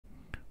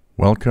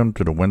Welcome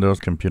to the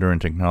Windows Computer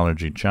and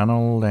Technology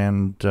channel,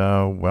 and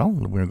well,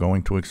 we're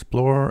going to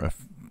explore a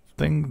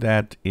thing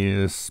that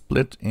is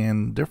split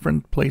in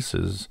different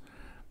places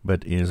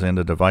but is in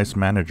the device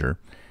manager.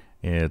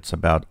 It's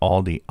about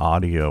all the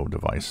audio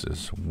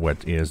devices.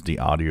 What is the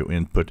audio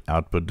input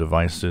output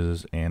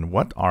devices, and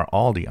what are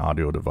all the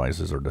audio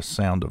devices or the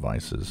sound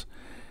devices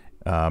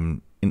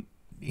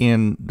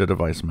in the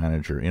device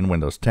manager in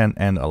Windows 10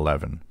 and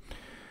 11.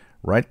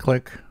 Right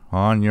click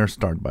on your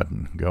start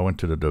button, go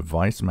into the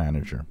device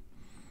manager.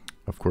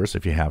 Of course,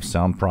 if you have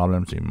sound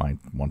problems, you might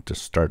want to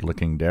start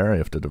looking there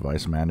if the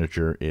device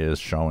manager is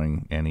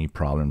showing any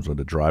problems with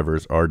the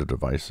drivers or the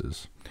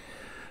devices.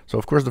 So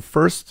of course, the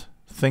first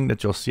thing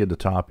that you'll see at the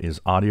top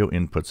is audio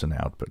inputs and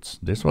outputs.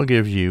 This will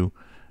give you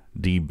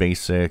the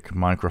basic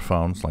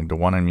microphones like the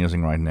one I'm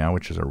using right now,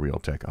 which is a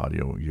Realtek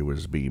Audio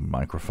USB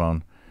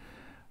microphone.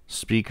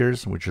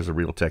 Speakers, which is a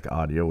Realtek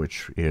Audio,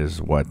 which is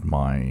what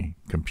my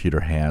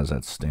computer has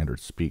as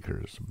standard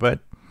speakers. But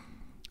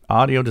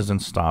audio doesn't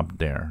stop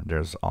there.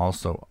 There's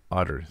also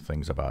other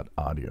things about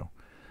audio.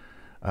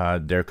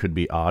 There could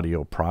be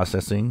audio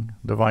processing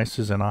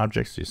devices and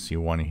objects. You see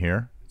one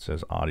here. It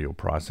says audio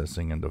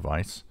processing and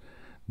device,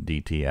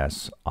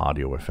 DTS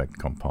audio effect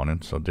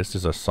component. So this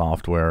is a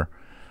software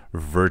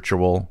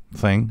virtual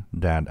thing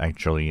that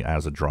actually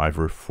has a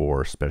driver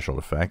for special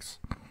effects.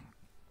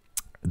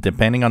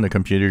 Depending on the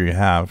computer you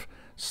have,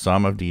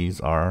 some of these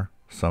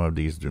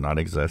do not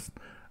exist.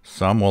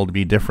 Some will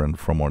be different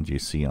from what you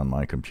see on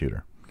my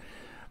computer.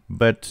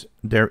 But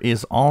there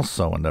is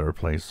also another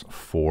place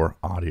for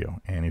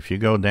audio. And if you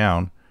go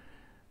down,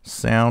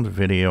 sound,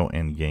 video,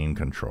 and game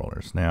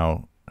controllers.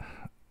 Now,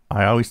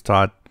 I always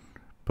thought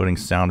putting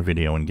sound,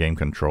 video, and game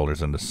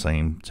controllers in the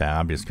same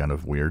tab is kind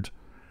of weird.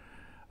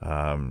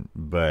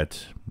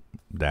 But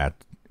that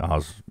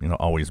has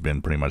always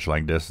been pretty much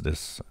like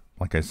this.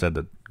 Like I said,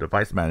 the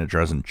device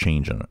manager hasn't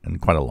changed in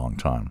quite a long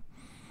time.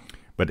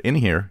 But in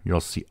here, you'll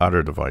see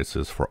other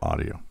devices for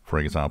audio. For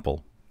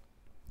example,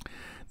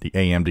 the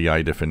AMD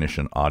High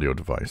Definition audio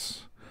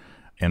device,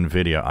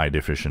 NVIDIA High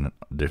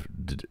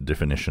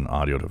Definition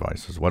audio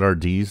devices. What are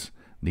these?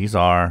 These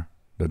are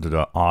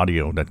the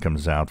audio that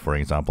comes out, for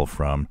example,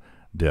 from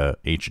the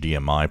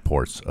HDMI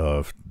ports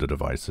of the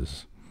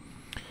devices.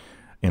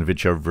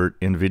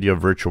 NVIDIA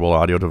Virtual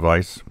Audio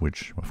Device,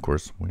 which of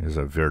course is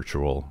a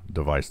virtual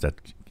device that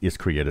is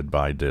created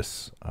by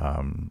this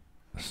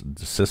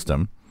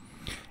system.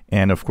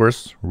 And of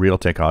course,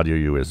 Realtek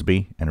Audio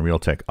USB and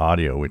Realtek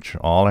Audio, which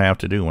all have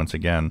to do, once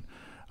again,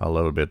 a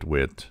little bit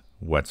with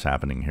what's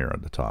happening here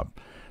at the top.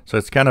 So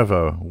it's kind of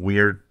a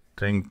weird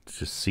thing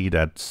to see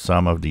that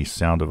some of these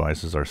sound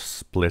devices are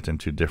split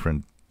into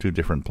two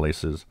different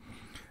places.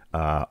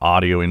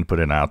 Audio input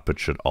and output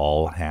should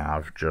all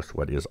have just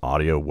what is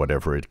audio,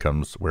 wherever it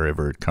comes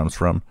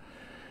from,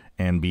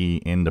 and be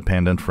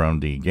independent from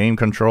the game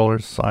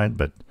controllers side.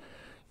 But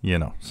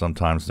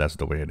sometimes that's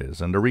the way it is.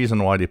 And the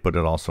reason why they put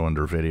it also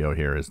under video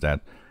here is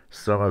that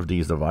some of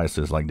these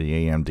devices like the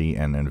AMD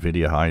and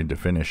NVIDIA High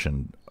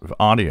Definition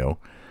audio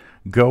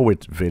go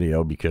with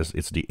video because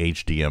it's the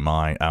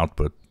HDMI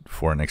output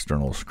for an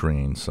external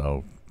screen,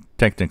 so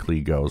technically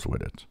goes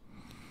with it.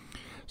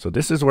 So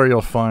this is where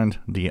you'll find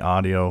the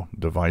audio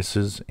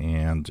devices,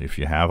 and if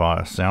you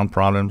have sound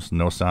problems,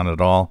 no sound at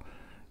all,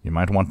 you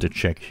might want to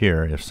check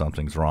here if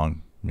something's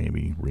wrong.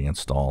 Maybe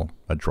reinstall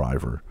a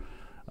driver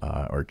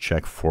or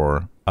check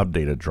for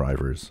updated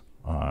drivers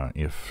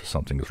if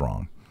something's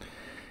wrong.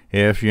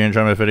 If you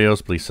enjoy my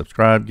videos, please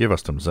subscribe, give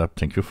us thumbs up.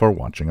 Thank you for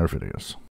watching our videos.